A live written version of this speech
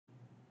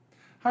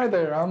Hi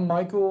there, I'm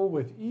Michael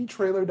with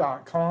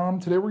etrailer.com.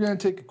 Today we're going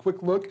to take a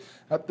quick look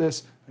at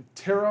this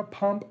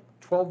TeraPump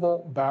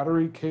 12-volt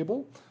battery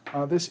cable.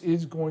 This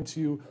is going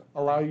to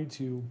allow you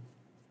to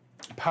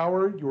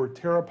power your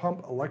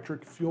TeraPump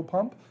electric fuel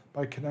pump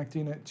by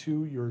connecting it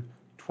to your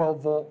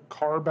 12-volt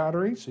car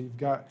battery. So you've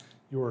got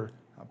your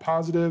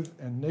positive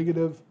and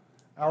negative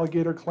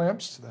alligator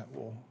clamps that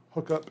will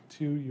hook up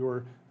to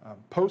your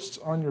posts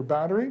on your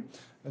battery,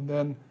 and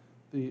then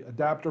the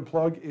adapter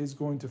plug is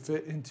going to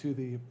fit into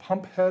the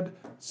pump head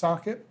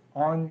socket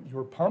on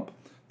your pump.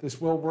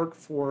 This will work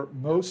for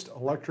most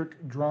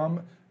electric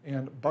drum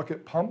and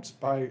bucket pumps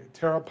by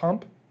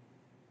TeraPump.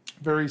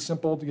 Very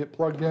simple to get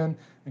plugged in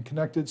and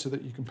connected so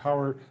that you can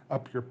power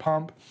up your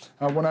pump.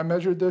 When I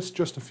measured this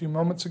just a few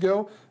moments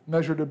ago,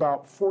 measured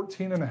about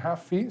 14.5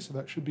 feet, so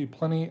that should be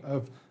plenty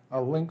of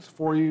length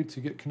for you to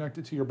get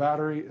connected to your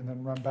battery and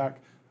then run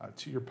back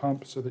to your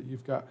pump so that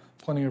you've got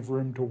plenty of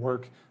room to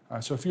work.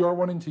 So if you are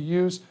wanting to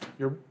use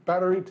your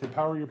battery to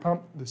power your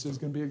pump, this is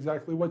going to be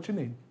exactly what you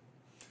need.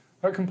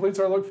 That completes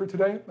our look for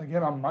today.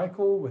 Again, I'm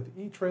Michael with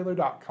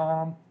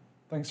etrailer.com.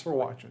 Thanks for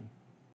watching.